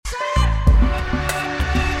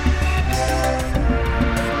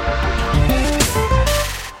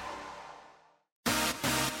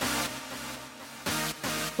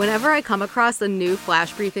Whenever I come across a new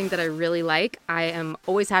flash briefing that I really like, I am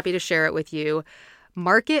always happy to share it with you.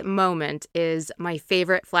 Market Moment is my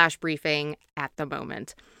favorite flash briefing at the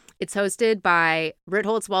moment. It's hosted by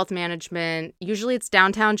Ritholtz Wealth Management. Usually it's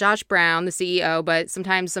downtown Josh Brown, the CEO, but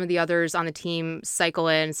sometimes some of the others on the team cycle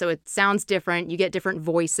in. So it sounds different. You get different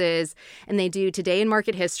voices. And they do today in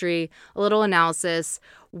market history, a little analysis,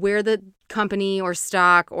 where the company or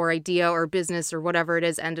stock or idea or business or whatever it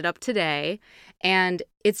is ended up today. And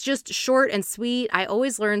it's just short and sweet. I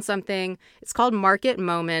always learn something. It's called Market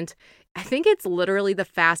Moment. I think it's literally the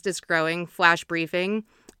fastest growing flash briefing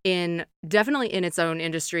definitely in its own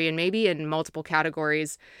industry and maybe in multiple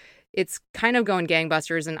categories. It's kind of going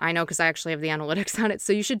gangbusters, and I know because I actually have the analytics on it.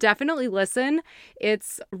 So you should definitely listen.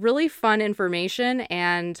 It's really fun information,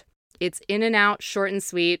 and it's in and out, short and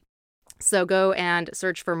sweet. So go and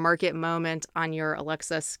search for Market Moment on your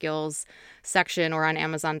Alexa skills section or on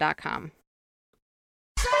Amazon.com.